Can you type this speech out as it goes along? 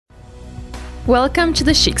Welcome to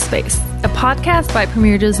The Chic Space, a podcast by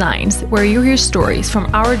Premier Designs, where you hear stories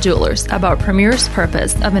from our jewelers about Premier's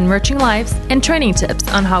purpose of enriching lives and training tips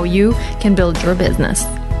on how you can build your business.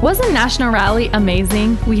 Wasn't National Rally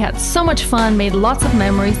amazing? We had so much fun, made lots of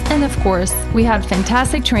memories, and of course, we had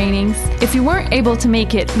fantastic trainings. If you weren't able to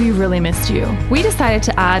make it, we really missed you. We decided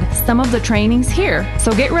to add some of the trainings here.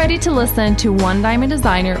 So get ready to listen to one diamond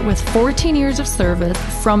designer with 14 years of service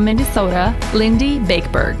from Minnesota, Lindy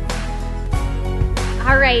Bakeberg.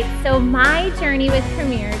 All right, so my journey with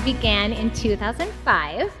Premier began in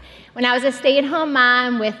 2005 when I was a stay-at-home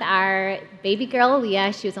mom with our baby girl,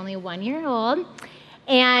 Aaliyah. She was only 1 year old.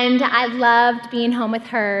 And I loved being home with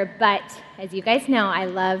her, but as you guys know, I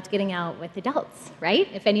loved getting out with adults, right?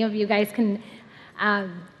 If any of you guys can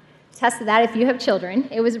attest to that, if you have children,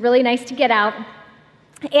 it was really nice to get out.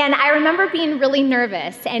 And I remember being really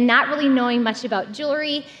nervous and not really knowing much about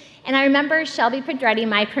jewelry. And I remember Shelby Pedretti,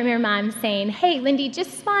 my Premier mom, saying, "Hey, Lindy,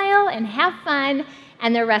 just smile and have fun,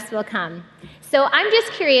 and the rest will come." So I'm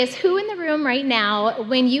just curious, who in the room right now,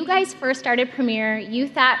 when you guys first started Premier, you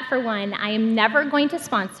thought, for one, I am never going to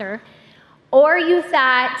sponsor, or you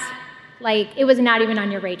thought, like, it was not even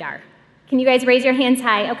on your radar? Can you guys raise your hands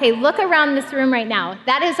high? Okay, look around this room right now.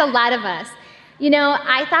 That is a lot of us. You know,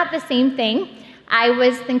 I thought the same thing. I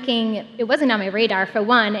was thinking it wasn't on my radar, for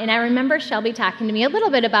one, and I remember Shelby talking to me a little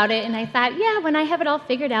bit about it, and I thought, yeah, when I have it all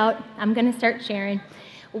figured out, I'm going to start sharing.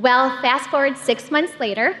 Well, fast forward 6 months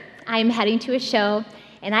later, I'm heading to a show,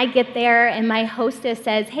 and I get there, and my hostess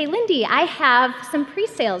says, "Hey, Lindy, I have some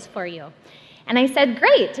pre-sales for you." And I said,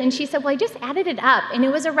 "Great." And she said, "Well, I just added it up, and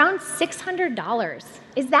it was around $600.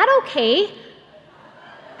 Is that okay?"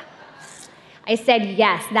 I said,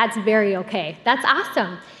 "Yes, that's very okay. That's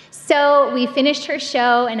awesome." So we finished her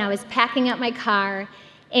show, and I was packing up my car,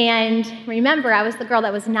 and remember, I was the girl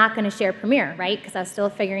that was not going to share Premier, right, because I was still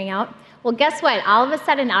figuring out. Well, guess what? All of a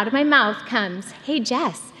sudden, out of my mouth comes, "Hey,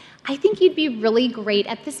 Jess, I think you'd be really great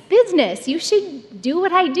at this business. You should do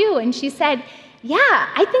what I do." And she said, "Yeah,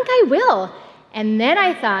 I think I will." And then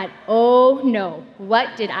I thought, oh no,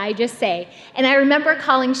 what did I just say? And I remember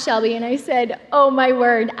calling Shelby, and I said, "Oh my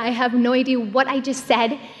word, I have no idea what I just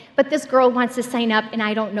said, but this girl wants to sign up, and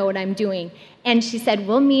I don't know what I'm doing." And she said,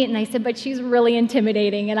 "We'll meet." And I said, "But she's really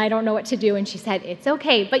intimidating, and I don't know what to do." And she said, "It's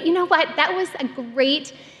okay." But you know what? That was a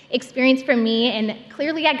great experience for me, and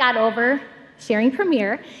clearly I got over sharing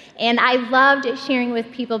Premier, and I loved sharing with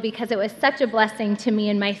people because it was such a blessing to me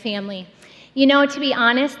and my family. You know, to be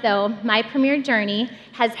honest, though, my Premier journey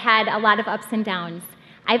has had a lot of ups and downs.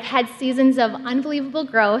 I've had seasons of unbelievable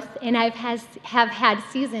growth, and have had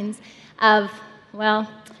seasons of,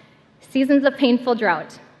 well, seasons of painful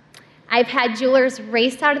drought. I've had jewelers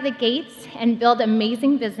race out of the gates and build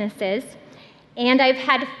amazing businesses, and I've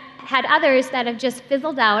had others that have just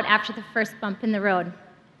fizzled out after the first bump in the road.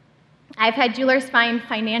 I've had jewelers find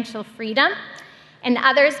financial freedom, and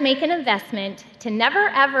others make an investment to never,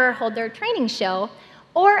 ever hold their training show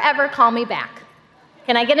or ever call me back.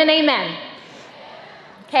 Can I get an amen?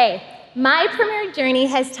 Okay, my Premier journey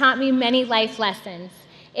has taught me many life lessons.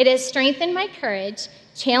 It has strengthened my courage,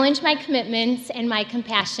 challenged my commitments, and my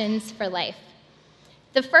compassions for life.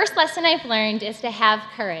 The first lesson I've learned is to have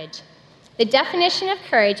courage. The definition of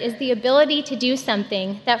courage is the ability to do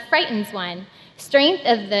something that frightens one, strength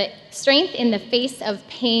in the face of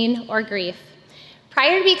pain or grief.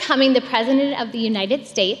 Prior to becoming the President of the United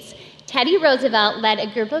States, Teddy Roosevelt led a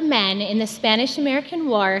group of men in the Spanish-American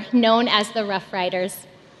War known as the Rough Riders.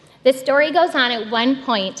 The story goes on at one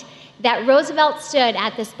point that Roosevelt stood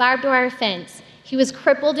at this barbed wire fence. He was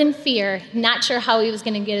crippled in fear, not sure how he was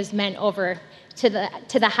going to get his men over to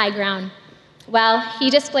the high ground. Well, he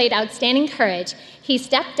displayed outstanding courage. He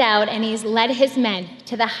stepped out and he's led his men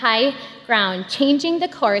to the high ground, changing the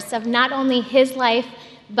course of not only his life,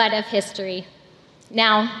 but of history.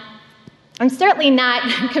 Now, I'm certainly not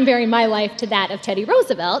comparing my life to that of Teddy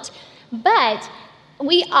Roosevelt, but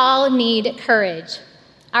we all need courage.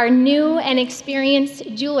 Our new and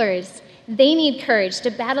experienced jewelers, they need courage to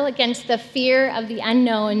battle against the fear of the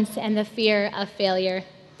unknowns and the fear of failure.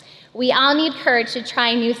 We all need courage to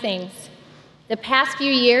try new things. The past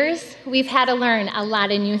few years, we've had to learn a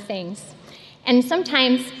lot of new things. And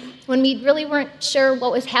sometimes when we really weren't sure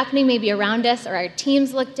what was happening maybe around us or our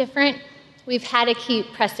teams looked different, we've had to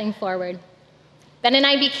keep pressing forward. Ben and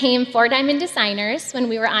I became 4-diamond designers when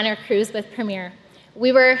we were on our cruise with Premier.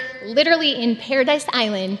 We were literally in Paradise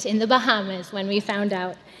Island in the Bahamas when we found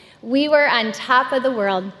out. We were on top of the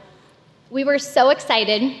world. We were so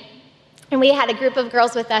excited, and we had a group of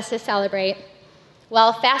girls with us to celebrate.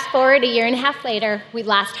 Well, fast forward a year and a half later, we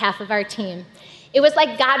lost half of our team. It was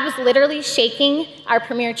like God was literally shaking our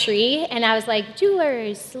Premier tree, and I was like,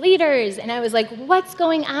 jewelers, leaders, and I was like, what's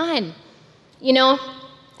going on? You know,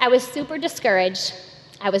 I was super discouraged.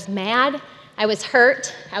 I was mad. I was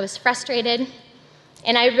hurt. I was frustrated.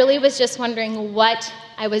 And I really was just wondering what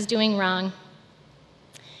I was doing wrong.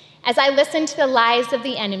 As I listened to the lies of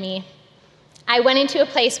the enemy, I went into a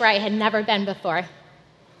place where I had never been before.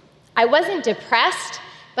 I wasn't depressed,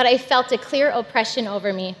 but I felt a clear oppression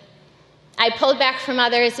over me. I pulled back from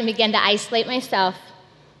others and began to isolate myself.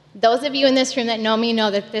 Those of you in this room that know me know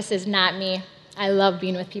that this is not me. I love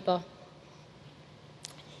being with people.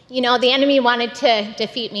 You know, the enemy wanted to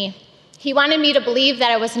defeat me. He wanted me to believe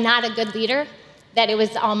that I was not a good leader, that it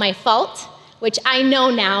was all my fault, which I know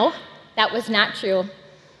now that was not true.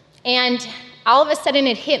 And all of a sudden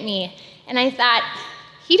it hit me, and I thought,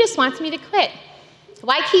 he just wants me to quit.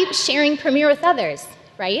 Why keep sharing Premier with others,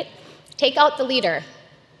 right? Take out the leader.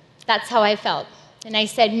 That's how I felt. And I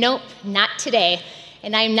said, nope, not today.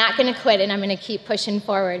 And I'm not going to quit, and I'm going to keep pushing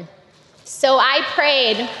forward. So I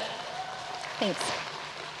prayed. Thanks.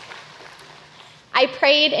 I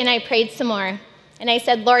prayed, and I prayed some more. And I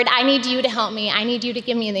said, Lord, I need you to help me. I need you to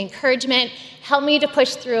give me the encouragement. Help me to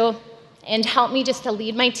push through, and help me just to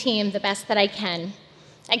lead my team the best that I can.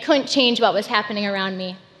 I couldn't change what was happening around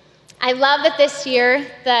me. I love that this year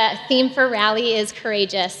the theme for Rally is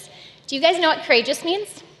courageous. Do you guys know what courageous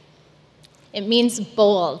means? It means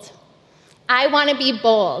bold. I want to be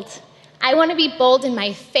bold. I want to be bold in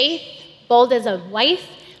my faith, bold as a wife,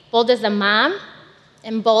 bold as a mom,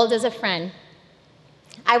 and bold as a friend.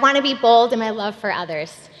 I want to be bold in my love for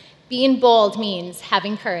others. Being bold means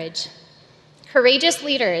having courage. Courageous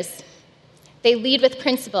leaders, they lead with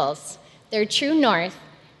principles. They're true north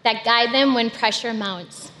that guide them when pressure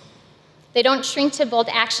mounts. They don't shrink to bold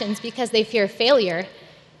actions because they fear failure,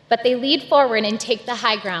 but they lead forward and take the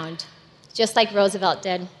high ground, just like Roosevelt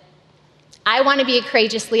did. I want to be a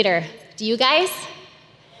courageous leader. Do you guys?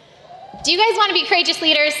 Do you guys want to be courageous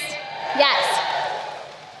leaders? Yes.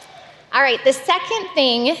 All right, the second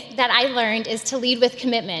thing that I learned is to lead with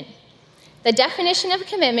commitment. The definition of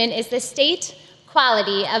commitment is the state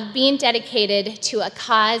quality of being dedicated to a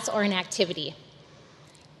cause or an activity.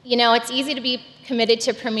 You know, it's easy to be committed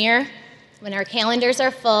to Premier when our calendars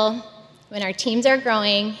are full, when our teams are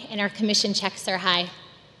growing, and our commission checks are high.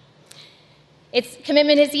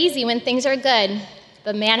 Commitment is easy when things are good,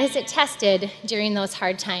 but man, is it tested during those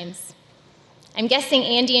hard times. I'm guessing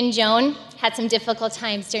Andy and Joan had some difficult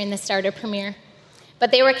times during the start of Premier, but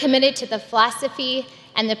they were committed to the philosophy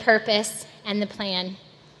and the purpose and the plan.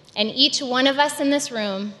 And each one of us in this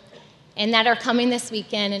room, and that are coming this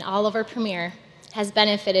weekend and all over Premier, has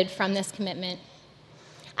benefited from this commitment.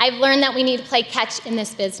 I've learned that we need to play catch in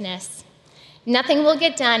this business. Nothing will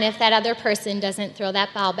get done if that other person doesn't throw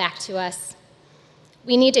that ball back to us.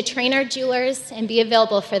 We need to train our jewelers and be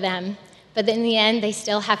available for them, but in the end, they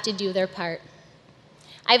still have to do their part.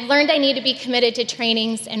 I've learned I need to be committed to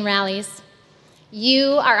trainings and rallies.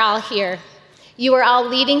 You are all here. You are all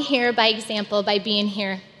leading here by example by being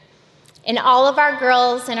here. And all of our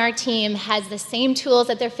girls and our team has the same tools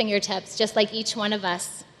at their fingertips, just like each one of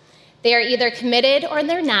us. They are either committed or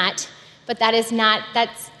they're not, but that's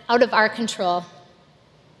out of our control.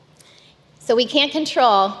 So we can't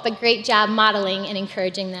control, but great job modeling and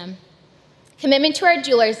encouraging them. Commitment to our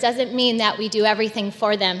jewelers doesn't mean that we do everything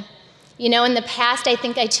for them. You know, in the past, I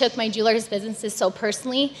think I took my jewelers' businesses so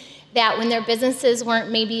personally that when their businesses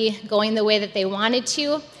weren't maybe going the way that they wanted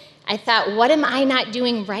to, I thought, what am I not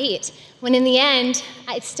doing right? When in the end,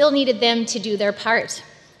 I still needed them to do their part.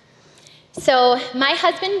 So my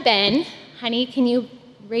husband, Ben, honey, can you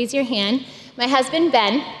raise your hand? My husband,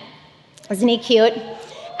 Ben, isn't he cute?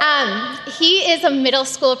 He is a middle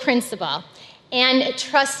school principal. And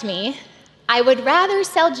trust me, I would rather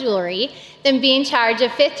sell jewelry than be in charge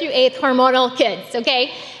of 5th through 8th hormonal kids,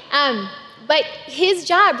 okay? But his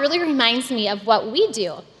job really reminds me of what we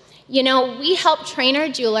do. You know, we help train our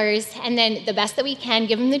jewelers, and then the best that we can,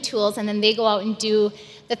 give them the tools, and then they go out and do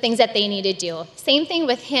the things that they need to do. Same thing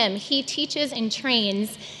with him. He teaches and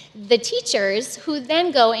trains the teachers who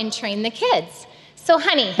then go and train the kids. So,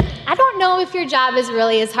 honey, I don't know if your job is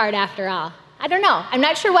really as hard after all. I don't know. I'm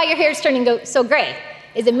not sure why your hair is turning so gray.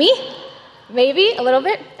 Is it me? Maybe a little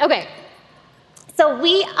bit? Okay. So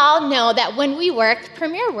we all know that when we work,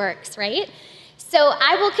 Premier works, right? So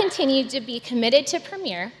I will continue to be committed to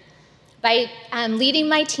Premier by leading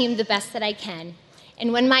my team the best that I can.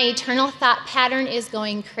 And when my eternal thought pattern is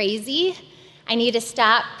going crazy, I need to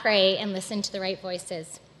stop, pray, and listen to the right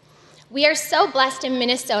voices. We are so blessed in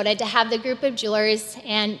Minnesota to have the group of jewelers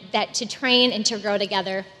and that to train and to grow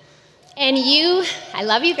together. And I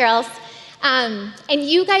love you girls, And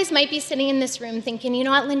you guys might be sitting in this room thinking, you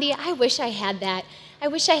know what, Lindy, I wish I had that. I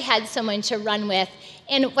wish I had someone to run with.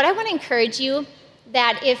 And what I want to encourage you,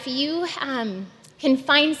 that if you can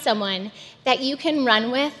find someone that you can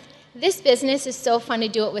run with, this business is so fun to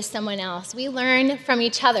do it with someone else. We learn from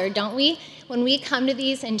each other, don't we? When we come to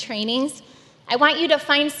these in trainings, I want you to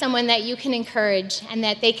find someone that you can encourage and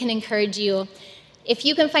that they can encourage you. If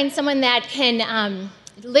you can find someone that can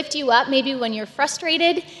lift you up maybe when you're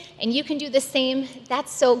frustrated and you can do the same,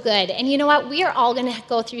 that's so good. And you know what? We are all going to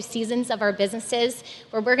go through seasons of our businesses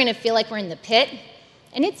where we're going to feel like we're in the pit.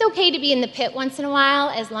 And it's okay to be in the pit once in a while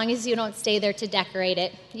as long as you don't stay there to decorate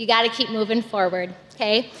it. You got to keep moving forward,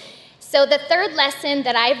 okay? So the third lesson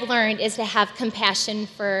that I've learned is to have compassion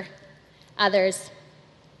for others.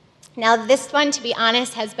 Now, this one, to be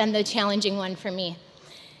honest, has been the challenging one for me.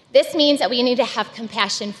 This means that we need to have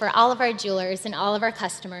compassion for all of our jewelers and all of our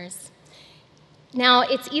customers. Now,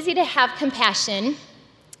 it's easy to have compassion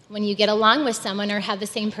when you get along with someone or have the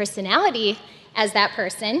same personality as that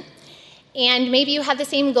person, and maybe you have the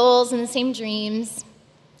same goals and the same dreams,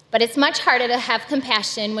 but it's much harder to have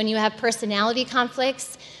compassion when you have personality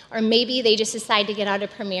conflicts, or maybe they just decide to get out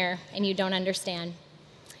of Premier and you don't understand.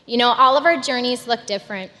 You know, all of our journeys look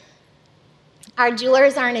different. Our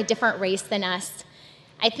jewelers are in a different race than us.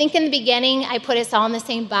 I think in the beginning, I put us all in the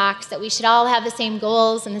same box, that we should all have the same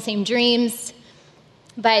goals and the same dreams.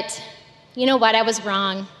 But you know what? I was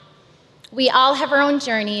wrong. We all have our own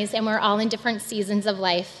journeys, and we're all in different seasons of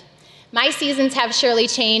life. My seasons have surely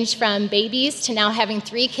changed from babies to now having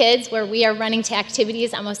 3 kids where we are running to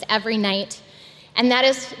activities almost every night. And that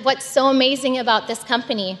is what's so amazing about this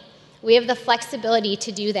company. We have the flexibility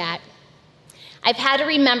to do that. I've had to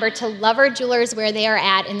remember to love our jewelers where they are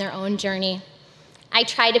at in their own journey. I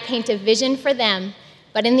try to paint a vision for them,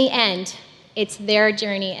 but in the end, it's their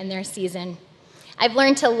journey and their season. I've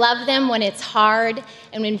learned to love them when it's hard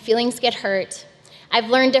and when feelings get hurt. I've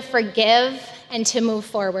learned to forgive and to move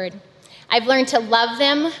forward. I've learned to love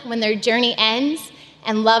them when their journey ends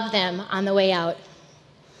and love them on the way out.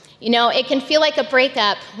 You know, it can feel like a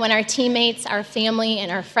breakup when our teammates, our family, and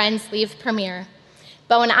our friends leave Premier.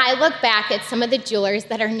 But when I look back at some of the jewelers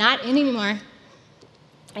that are not in anymore,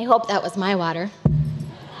 I hope that was my water.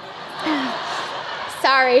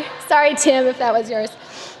 Sorry, Tim, if that was yours.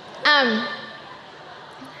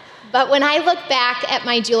 But when I look back at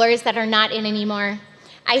my jewelers that are not in anymore,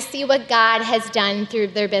 I see what God has done through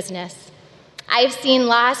their business. I've seen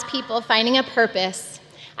lost people finding a purpose.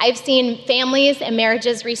 I've seen families and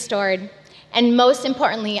marriages restored. And most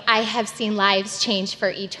importantly, I have seen lives changed for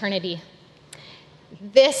eternity.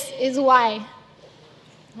 This is why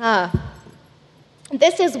I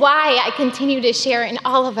continue to share, and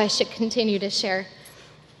all of us should continue to share.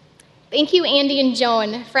 Thank you, Andy and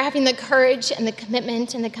Joan, for having the courage and the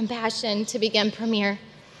commitment and the compassion to begin Premier.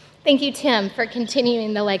 Thank you, Tim, for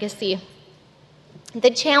continuing the legacy. The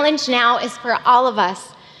challenge now is for all of us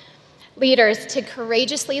leaders to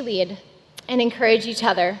courageously lead and encourage each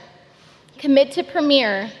other, commit to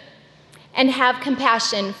Premier, and have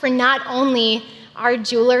compassion for not only our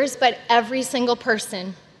jewelers, but every single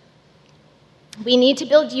person. We need to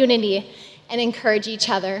build unity and encourage each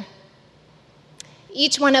other.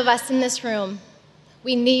 Each one of us in this room,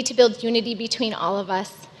 we need to build unity between all of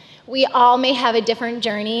us. We all may have a different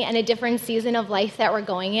journey and a different season of life that we're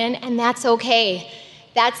going in, and that's okay.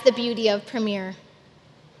 That's the beauty of Premier.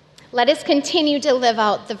 Let us continue to live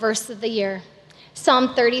out the verse of the year.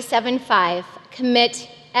 Psalm 37:5, commit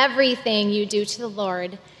everything you do to the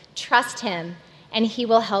Lord, trust Him, and He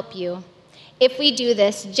will help you. If we do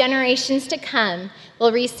this, generations to come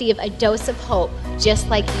will receive a dose of hope, just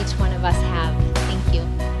like each one of us have. Thank you.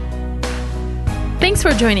 Thanks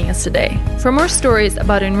for joining us today. For more stories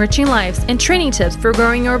about enriching lives and training tips for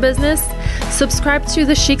growing your business, subscribe to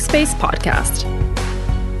the Chic Space podcast.